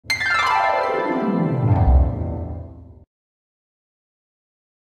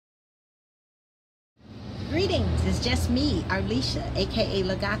Greetings, it's just me, Arlisha, aka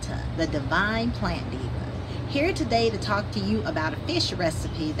Gata, the Divine Plant Diva. Here today to talk to you about a fish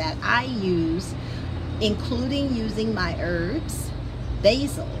recipe that I use, including using my herbs.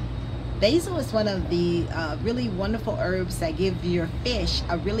 Basil. Basil is one of the really wonderful herbs that give your fish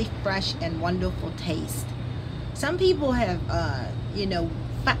a really fresh and wonderful taste. Some people have,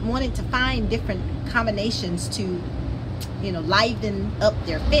 wanted to find different combinations to, liven up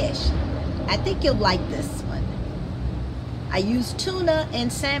their fish. I think you'll like this one. I use tuna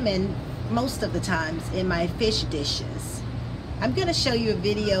and salmon most of the times in my fish dishes. I'm going to show you a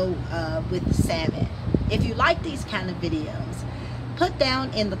video with salmon. If you like these kind of videos, put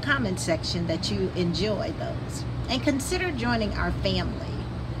down in the comment section that you enjoy those. And consider joining our family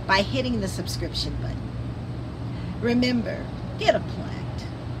by hitting the subscription button. Remember, get a plant.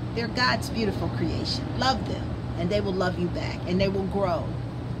 They're God's beautiful creation. Love them, and they will love you back, and they will grow.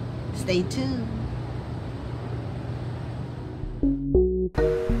 Stay tuned.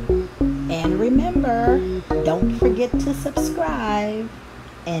 And remember, don't forget to subscribe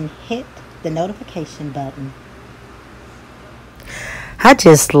and hit the notification button. I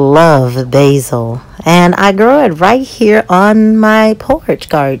just love basil, and I grow it right here on my porch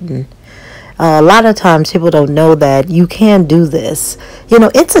garden. A lot of times people don't know that you can do this.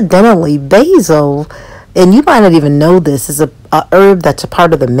 Incidentally, basil, and you might not even know this, is a herb that's a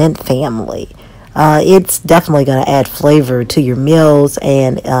part of the mint family. It's definitely going to add flavor to your meals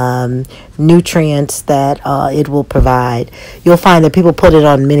and nutrients that it will provide. You'll find that people put it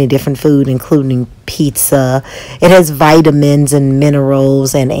on many different food, including pizza. It has vitamins and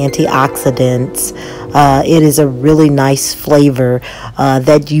minerals and antioxidants. It is a really nice flavor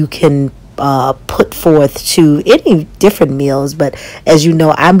that you can put forth to any different meals. But as you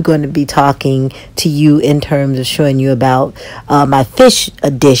know, I'm going to be talking to you in terms of showing you about my fish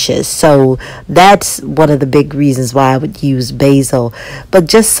dishes. So that's one of the big reasons why I would use basil. But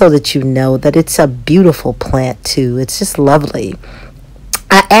just so that you know that it's a beautiful plant too. It's just lovely.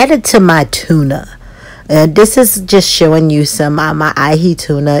 I added to my tuna. This is just showing you some my ahi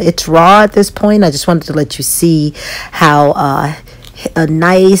tuna. It's raw at this point. I just wanted to let you see how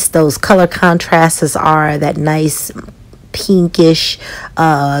nice those color contrasts are. That nice pinkish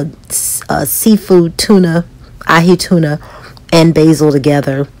seafood tuna, ahi tuna, and basil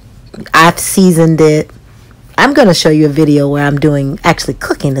together. I've seasoned it. I'm going to show you a video where I'm actually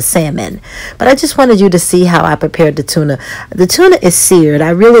cooking the salmon. But I just wanted you to see how I prepared the tuna. The tuna is seared. I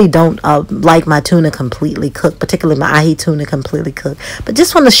really don't like my tuna completely cooked, particularly my ahi tuna completely cooked. But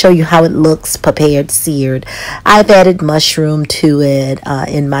just want to show you how it looks prepared seared. I've added mushroom to it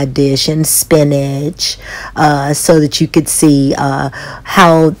in my dish, and spinach, so that you could see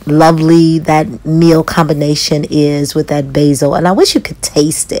how lovely that meal combination is with that basil. And I wish you could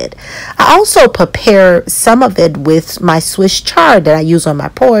taste it. I also prepare some of it with my Swiss chard that I use on my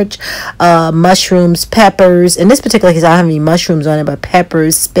porch. Mushrooms, peppers. In this particular case, I don't have any mushrooms on it, but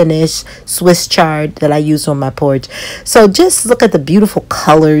peppers, spinach, Swiss chard that I use on my porch. So just look at the beautiful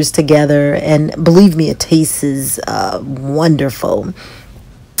colors together, and believe me, it tastes wonderful.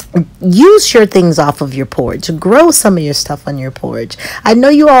 Use your things off of your porch. Grow some of your stuff on your porch. I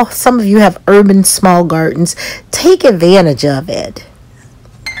know some of you have urban small gardens. Take advantage of it.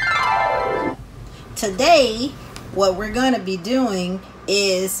 Today, what we're going to be doing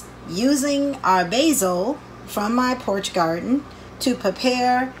is using our basil from my porch garden to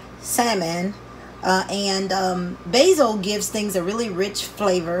prepare salmon. Basil gives things a really rich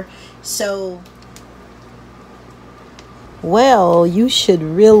flavor. So, well, you should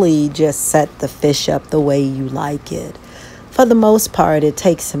really just set the fish up the way you like it. For the most part, it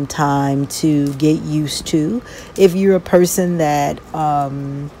takes some time to get used to. If you're a person that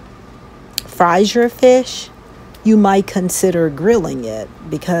fries your fish, you might consider grilling it,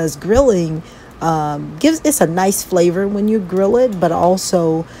 because grilling it's a nice flavor when you grill it, but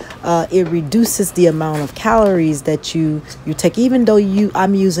also it reduces the amount of calories that you take. Even though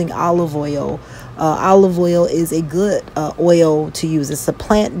I'm using olive oil. Olive oil is a good oil to use. It's a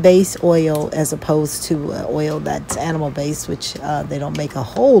plant-based oil as opposed to oil that's animal-based, which they don't make a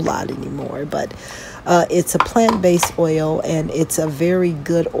whole lot anymore. But it's a plant-based oil, and it's a very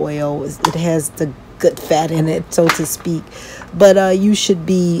good oil. It has the good fat in it, so to speak. But you should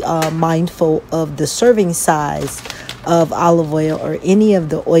be mindful of the serving size of olive oil or any of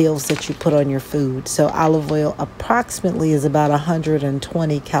the oils that you put on your food. So olive oil approximately is about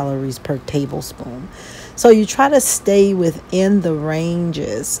 120 calories per tablespoon. So you try to stay within the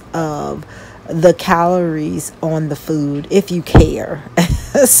ranges of the calories on the food if you care.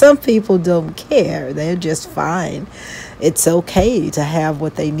 Some people don't care. They're just fine. It's okay to have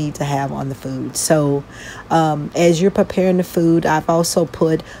what they need to have on the food. So as you're preparing the food, I've also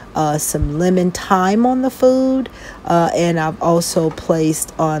put some lemon thyme on the food. And I've also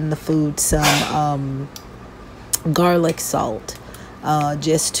placed on the food some garlic salt.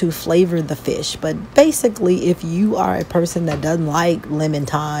 Just to flavor the fish. But basically, if you are a person that doesn't like lemon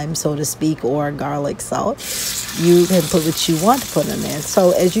thyme, so to speak, or garlic salt, you can put what you want to put in there.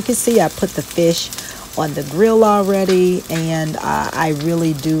 So as you can see, I put the fish on the grill already, and I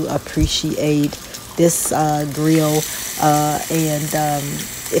really do appreciate this grill and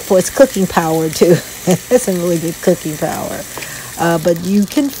for its cooking power too. It's a really good cooking power. But you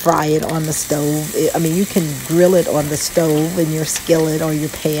can fry it on the stove. I mean, you can grill it on the stove in your skillet or your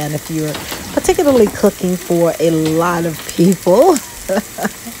pan if you're particularly cooking for a lot of people.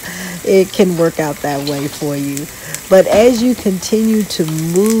 It can work out that way for you. But as you continue to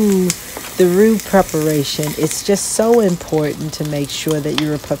move through preparation, it's just so important to make sure that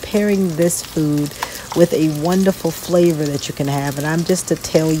you're preparing this food with a wonderful flavor that you can have. And I'm just to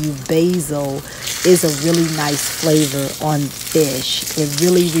tell you, basil is a really nice flavor on fish. It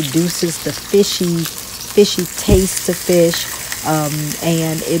really reduces the fishy taste to fish,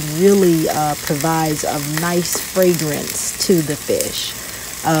 and it really provides a nice fragrance to the fish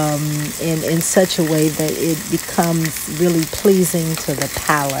in such a way that it becomes really pleasing to the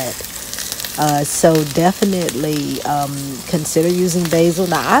palate. So definitely consider using basil.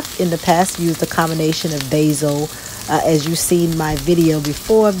 Now, I've in the past used a combination of basil, as you've seen my video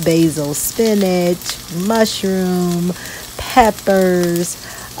before, basil, spinach, mushroom, peppers.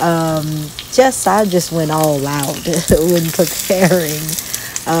 I just went all out when preparing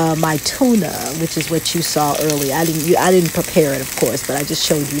my tuna, which is what you saw earlier. I didn't prepare it, of course, but I just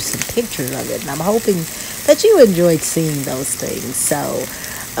showed you some pictures of it, and I'm hoping that you enjoyed seeing those things. So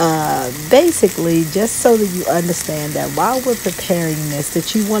basically, just so that you understand that while we're preparing this,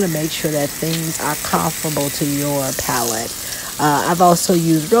 that you want to make sure that things are comfortable to your palate. I've also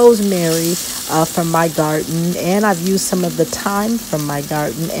used rosemary from my garden, and I've used some of the thyme from my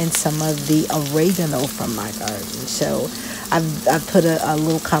garden and some of the oregano from my garden. So I've put a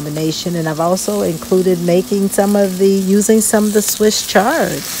little combination, and I've also included using some of the Swiss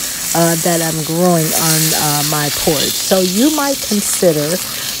chard that I'm growing on my porch. So you might consider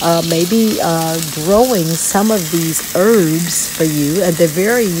maybe growing some of these herbs for you, and they're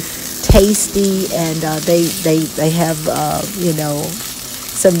very tasty, and they have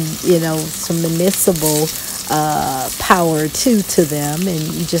some medicinal power to them, and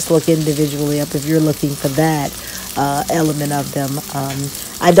you just look individually up if you're looking for that element of them.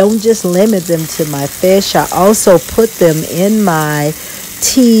 I don't just limit them to my fish. I also put them in my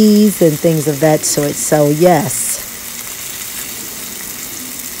teas and things of that sort. So yes.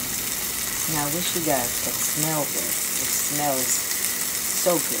 Now I wish you guys could smell this. It smells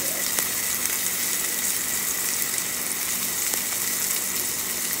so good.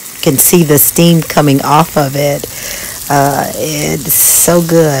 Can see the steam coming off of it. It's so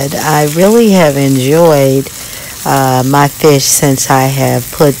good. I really have enjoyed my fish since I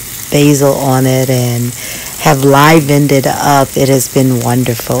have put basil on it and have livened it up. It has been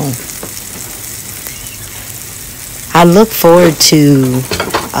wonderful. I look forward to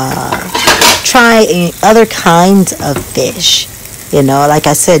trying other kinds of fish. Like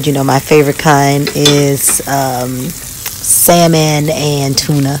I said, my favorite kind is salmon and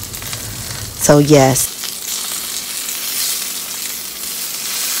tuna. So yes.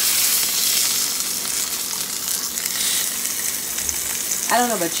 I don't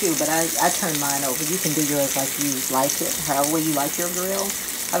know about you, but I turn mine over. You can do yours like you like it, however you like your grill.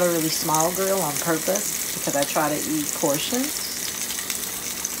 I have a really small grill on purpose because I try to eat portions.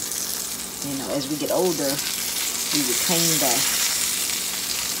 As we get older, we retain the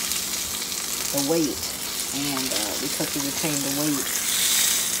weight, and because we retain the weight,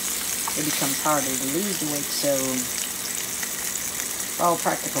 it becomes harder to lose the weight. So, for all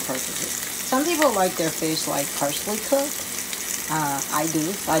practical purposes, some people like their fish like partially cooked. I do.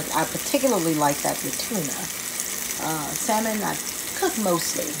 I particularly like that with tuna. Salmon, I cook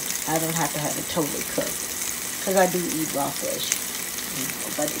mostly. I don't have to have it totally cooked because I do eat raw fish.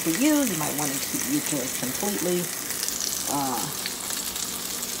 But for you might want to eat yours completely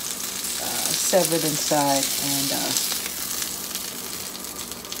severed inside, and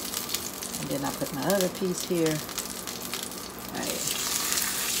then I put my other piece here. Right.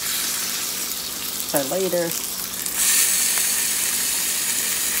 For later.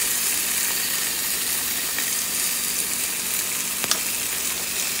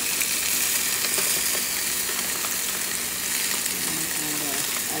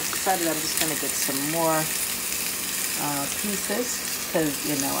 decided I'm just going to get some more pieces, because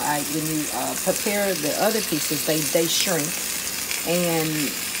you know, when you prepare the other pieces, they shrink, and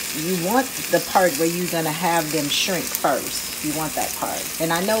you want the part where you're going to have them shrink first. You want that part.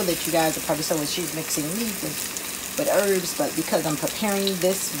 And I know that you guys are probably saying, well, she's mixing meat with herbs, but because I'm preparing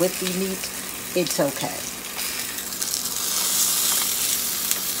this with the meat, it's okay.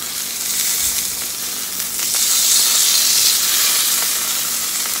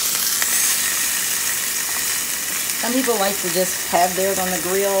 Some people like to just have theirs on the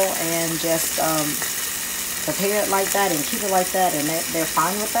grill and just prepare it like that and keep it like that, and they're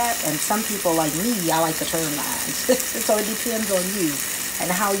fine with that. And some people, like me, I like to turn mine. So it depends on you and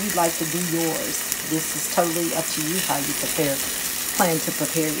how you'd like to do yours. This is totally up to you how you plan to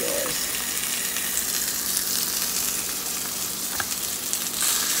prepare yours.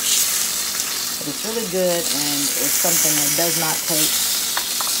 But it's really good, and it's something that does not take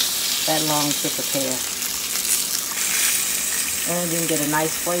that long to prepare. And you can get a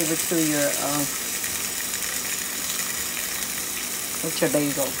nice flavor to your with your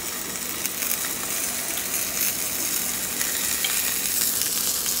basil.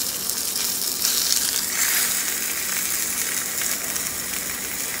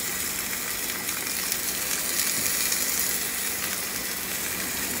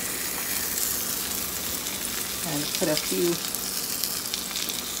 And put a few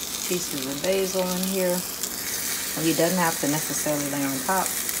pieces of basil in here. And you doesn't have to necessarily lay on top,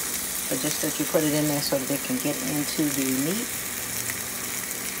 but just that you put it in there so that it can get into the meat.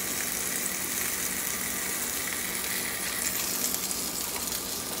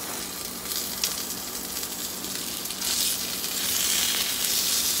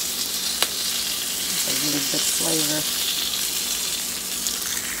 It's a really good flavor.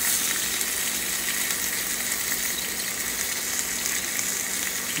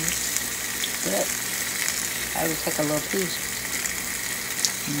 Good. I would take a little piece.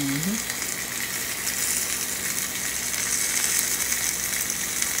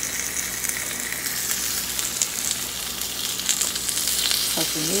 So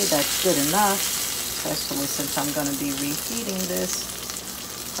for me, that's good enough, especially since I'm going to be reheating this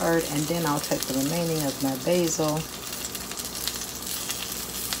part. And then I'll take the remaining of my basil,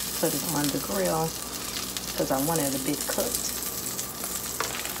 put it on the grill, because I want it a bit cooked.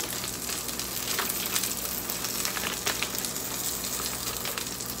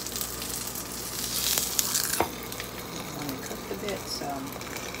 So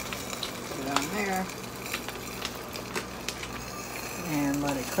put it on there and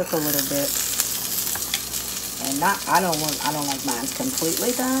let it cook a little bit. And I don't like mine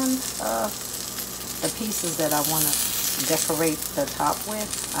completely done. The pieces that I want to decorate the top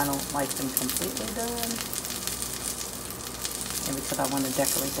with, I don't like them completely done. And because I want to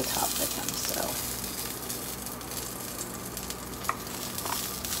decorate the top with them, so.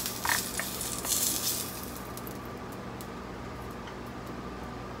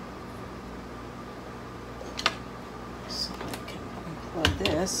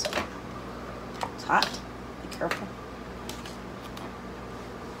 This. It's hot. Be careful.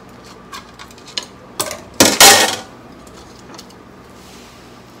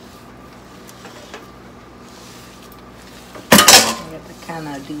 You have to kind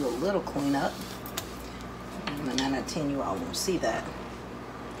of do a little cleanup. 9 out of 10, you all won't see that.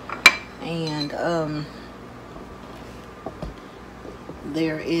 And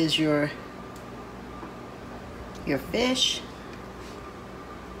there is your fish.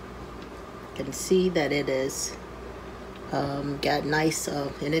 Can see that it is got nice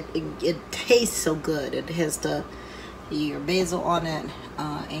and it tastes so good. It has your basil on it,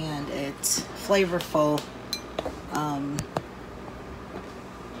 and it's flavorful.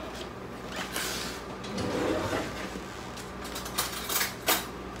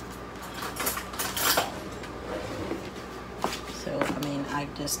 So I mean, I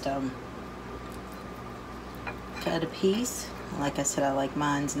just cut a piece. Like I said, I like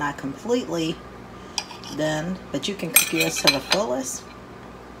mine's not completely done, but you can cook yours to the fullest.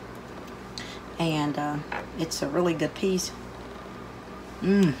 And it's a really good piece.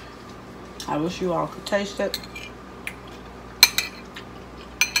 I wish you all could taste it.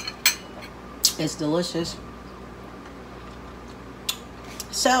 It's delicious.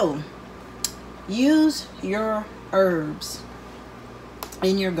 So, use your herbs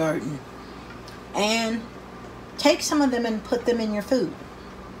in your garden and take some of them and put them in your food.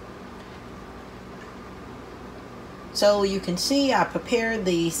 So you can see I prepared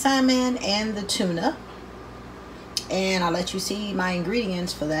the salmon and the tuna, and I'll let you see my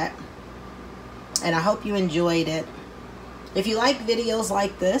ingredients for that. And I hope you enjoyed it. If you like videos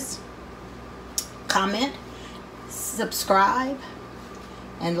like this, comment, subscribe,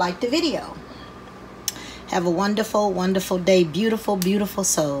 and like the video. Have a wonderful, wonderful day. Beautiful, beautiful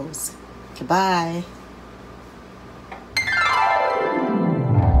souls. Goodbye.